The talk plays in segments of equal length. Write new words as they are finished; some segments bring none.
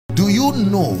Do you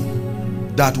know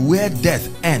that where death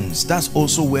ends, that's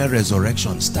also where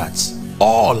resurrection starts?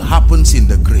 All happens in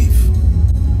the grave.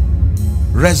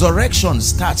 Resurrection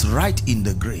starts right in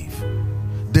the grave.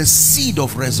 The seed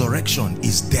of resurrection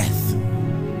is death.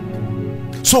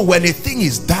 So when a thing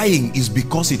is dying, is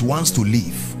because it wants to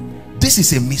live. This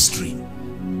is a mystery.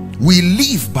 We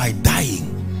live by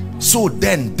dying, so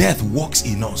then death works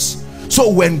in us. So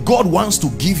when God wants to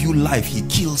give you life, he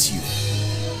kills you.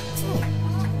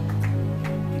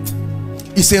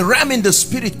 It's a realm in the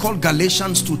spirit called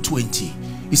Galatians 2:20.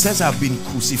 It says, I've been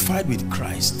crucified with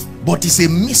Christ. But it's a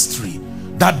mystery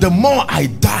that the more I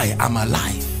die, I'm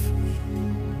alive.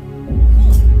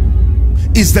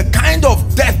 It's the kind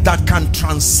of death that can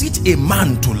transit a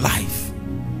man to life.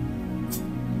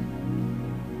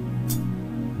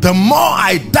 The more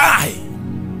I die,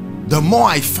 the more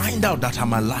I find out that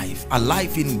I'm alive.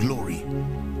 Alive in glory,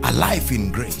 alive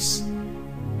in grace.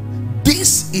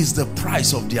 This is the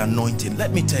price of the anointing.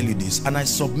 Let me tell you this, and I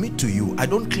submit to you, I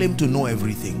don't claim to know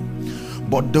everything,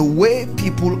 but the way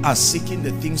people are seeking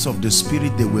the things of the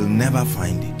spirit, they will never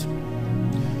find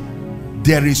it.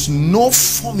 There is no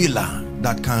formula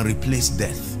that can replace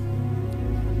death.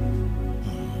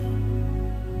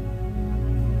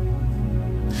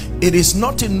 It is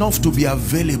not enough to be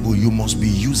available, you must be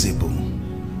usable.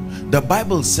 The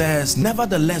Bible says,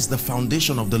 nevertheless the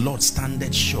foundation of the Lord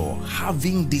standeth sure,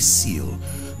 having this seal,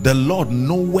 the Lord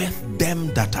knoweth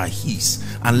them that are his,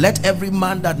 and let every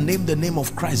man that name the name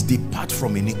of Christ depart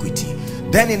from iniquity.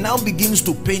 Then it now begins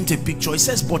to paint a picture. It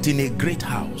says, but in a great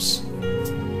house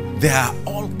there are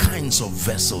all kinds of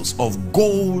vessels, of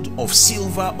gold, of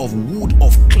silver, of wood,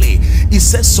 of clay. It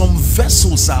says some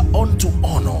vessels are unto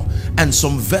honor and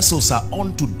some vessels are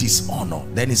unto dishonor.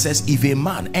 Then it says, if a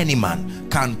man, any man,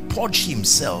 can purge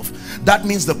himself, that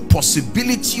means the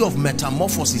possibility of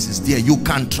metamorphosis is there. You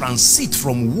can transit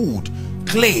from wood,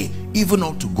 clay, even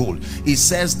up to gold. It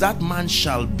says that man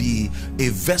shall be a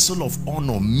vessel of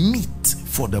honor, meet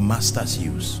for the master's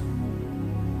use.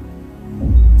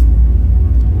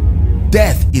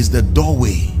 Death is the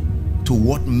doorway to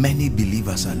what many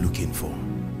believers are looking for.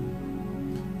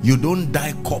 You don't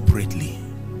die corporately,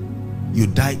 you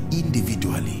die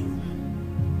individually.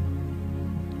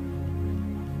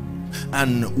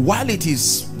 And while it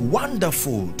is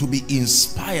wonderful to be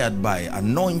inspired by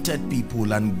anointed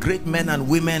people and great men and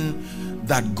women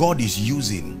that God is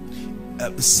using,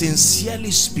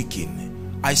 sincerely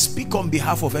speaking, I speak on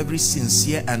behalf of every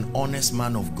sincere and honest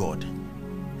man of God.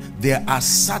 There are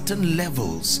certain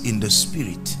levels in the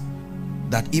spirit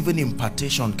that even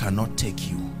impartation cannot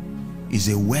take you. It's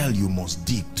a well you must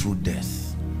dig through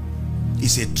death.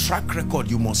 It's a track record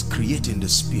you must create in the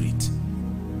spirit,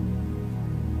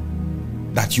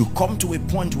 that you come to a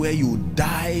point where you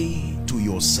die to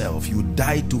yourself, you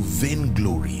die to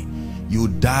vainglory, you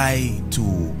die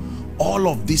to all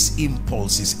of these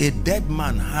impulses. A dead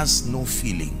man has no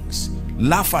feelings.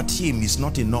 Laugh at him is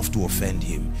not enough to offend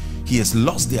him. He has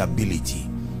lost the ability.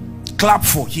 Clap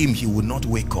for him, he will not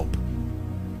wake up.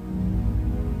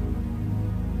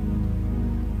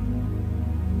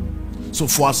 So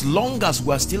for as long as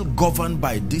we are still governed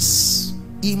by these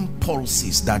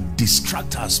impulses that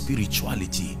distract our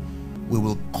spirituality, we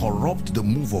will corrupt the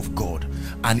move of God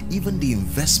and even the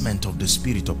investment of the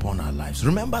spirit upon our lives.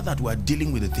 Remember that we are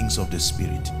dealing with the things of the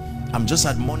spirit. I'm just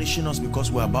admonishing us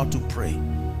because we're about to pray,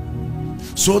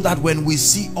 so that when we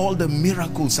see all the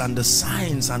miracles and the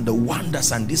signs and the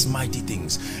wonders and these mighty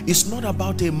things, it's not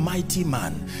about a mighty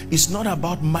man, it's not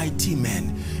about mighty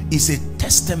men, it's a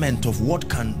testament of what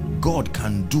God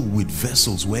can do with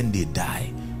vessels when they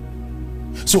die.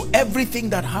 So everything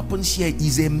that happens here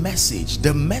is a message.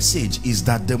 The message is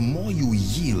that the more you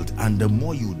yield and the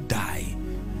more you die,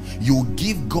 you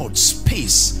give God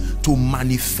space to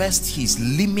manifest his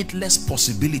limitless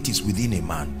possibilities within a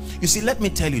man. You see, let me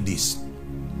tell you this.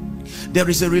 There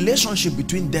is a relationship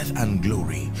between death and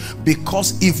glory,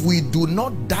 because if we do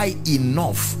not die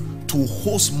enough to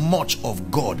host much of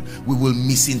God, we will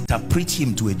misinterpret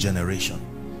him to a generation.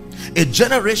 A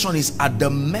generation is at the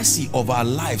mercy of our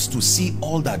lives to see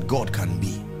all that God can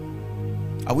be.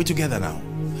 Are we together now?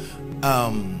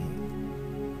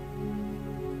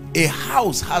 A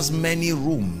house has many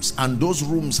rooms, and those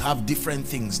rooms have different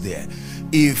things there.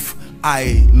 If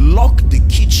I lock the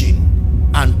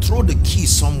kitchen and throw the key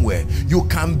somewhere, you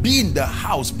can be in the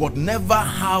house but never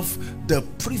have the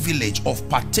privilege of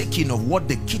partaking of what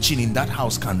the kitchen in that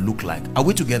house can look like. Are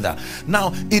we together?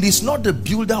 Now, it is not the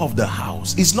builder of the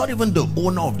house, it's not even the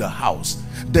owner of the house.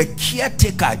 The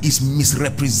caretaker is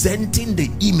misrepresenting the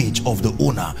image of the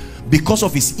owner because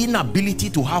of his inability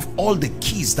to have all the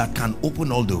keys that can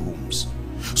open all the rooms.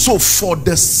 So for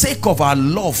the sake of our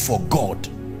love for God,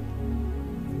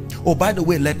 oh, by the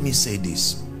way, let me say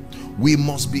this. We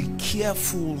must be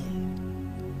careful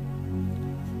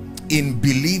in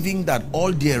believing that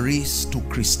all there is to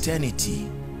Christianity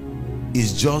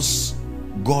is just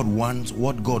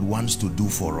what God wants to do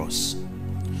for us.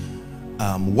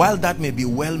 While that may be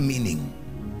well-meaning,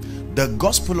 the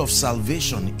gospel of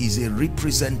salvation is a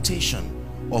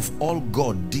representation of all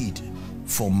God did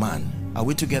for man. Are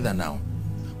we together now?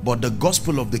 But the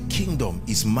gospel of the kingdom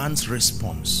is man's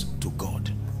response to God.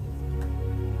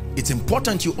 It's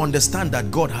important you understand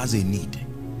that God has a need.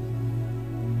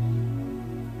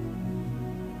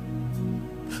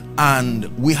 And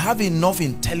we have enough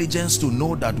intelligence to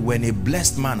know that when a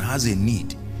blessed man has a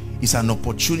need, it's an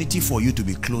opportunity for you to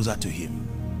be closer to him.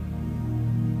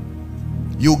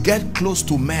 You get close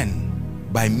to men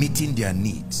by meeting their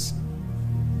needs,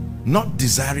 not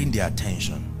desiring their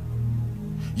attention.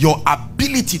 Your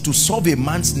ability to solve a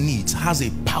man's needs has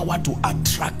a power to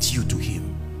attract you to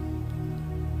him.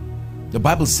 The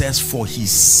Bible says, for he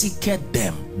seeketh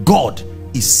them. God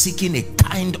is seeking a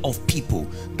kind of people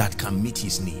that can meet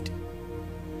his need.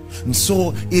 And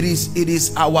so it is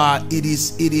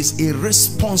a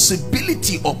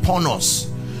responsibility upon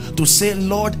us to say,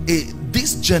 Lord,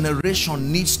 this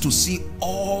generation needs to see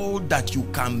all that you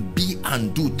can be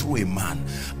and do through a man,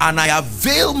 and I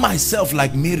avail myself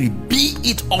like Mary. Be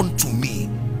it unto me.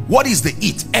 What is the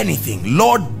it? Anything.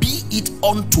 Lord, be it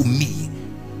unto me.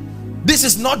 This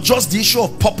is not just the issue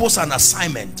of purpose and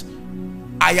assignment.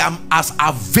 I am as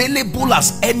available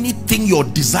as anything your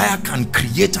desire can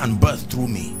create and birth through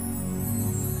me.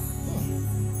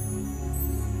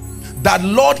 That,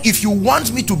 Lord, if you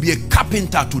want me to be a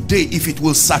carpenter today, if it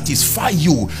will satisfy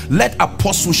you, let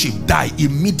apostleship die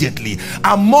immediately.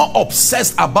 I'm more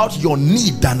obsessed about your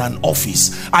need than an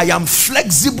office. I am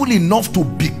flexible enough to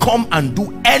become and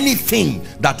do anything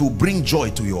that will bring joy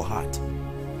to your heart.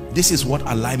 This is what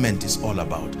alignment is all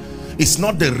about. It's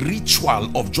not the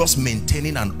ritual of just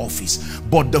maintaining an office,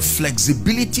 but the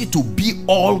flexibility to be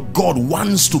all God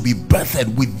wants to be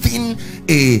birthed within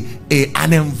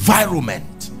an environment.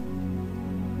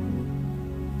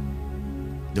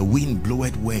 The wind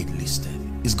bloweth where it listeth.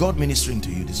 Is God ministering to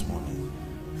you this morning?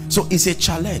 So it's a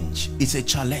challenge. It's a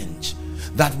challenge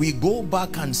that we go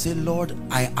back and say, Lord,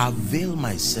 I avail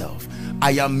myself.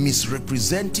 I am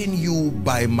misrepresenting you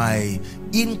by my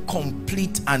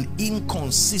incomplete and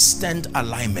inconsistent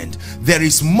alignment. There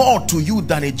is more to you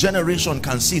than a generation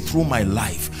can see through my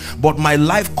life, but my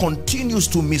life continues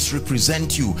to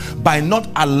misrepresent you by not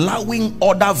allowing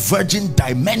other virgin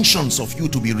dimensions of you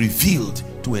to be revealed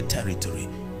to a territory.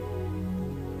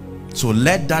 So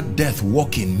let that death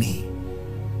walk in me,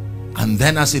 and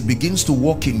then as it begins to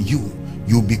walk in you,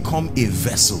 you become a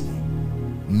vessel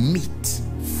meet,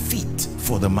 fit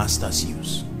for the master's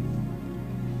use.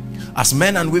 As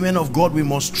men and women of God, we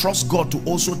must trust God to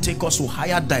also take us to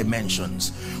higher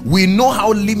dimensions. We know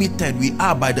how limited we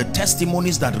are by the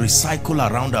testimonies that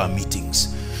recycle around our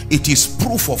meetings. It is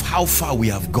proof of how far we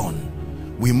have gone.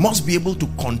 We must be able to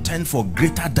contend for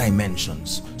greater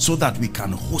dimensions so that we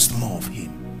can host more of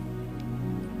him.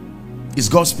 Is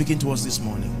God speaking to us this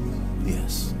morning?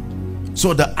 Yes.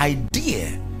 So the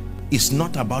idea is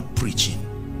not about preaching.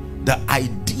 The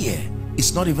idea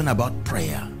is not even about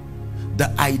prayer. The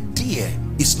idea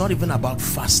is not even about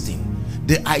fasting.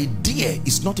 The idea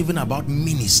is not even about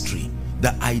ministry.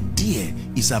 The idea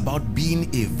is about being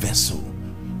a vessel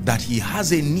that he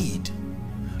has a need,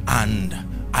 and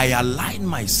I align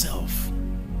myself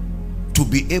to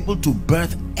be able to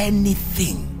birth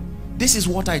anything. This is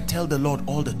what I tell the Lord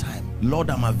all the time. Lord,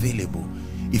 I'm available.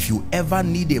 If you ever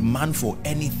need a man for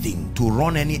anything, to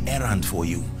run any errand for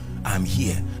you, I'm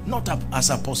here. Not as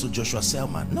Apostle Joshua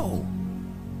Selman, no.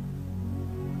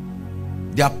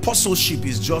 The apostleship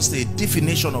is just a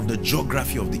definition of the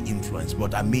geography of the influence,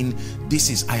 but I mean, this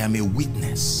is, I am a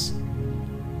witness.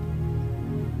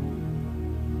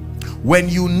 When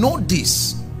you know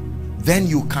this, then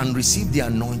you can receive the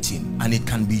anointing and it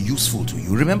can be useful to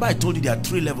you. Remember, I told you there are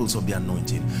 3 levels of the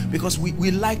anointing, because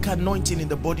we like anointing in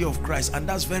the body of Christ, and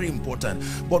that's very important,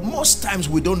 but most times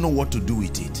we don't know what to do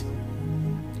with it.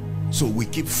 So we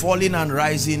keep falling and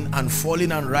rising and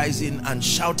falling and rising and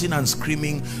shouting and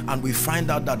screaming, and we find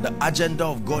out that the agenda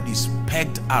of God is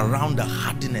pegged around the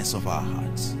hardness of our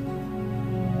hearts.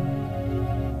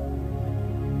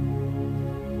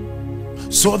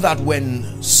 So that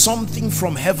when something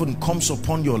from heaven comes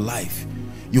upon your life,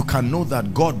 you can know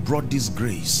that God brought this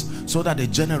grace so that a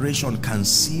generation can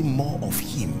see more of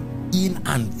him in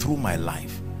and through my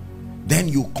life. Then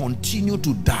you continue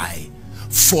to die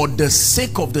for the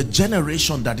sake of the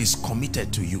generation that is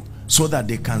committed to you, so that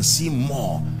they can see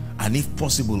more, and if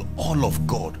possible all of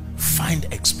God find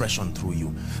expression through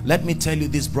you. Let me tell you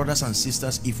this, brothers and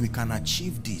sisters, if we can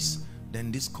achieve this,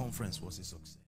 then this conference was a success.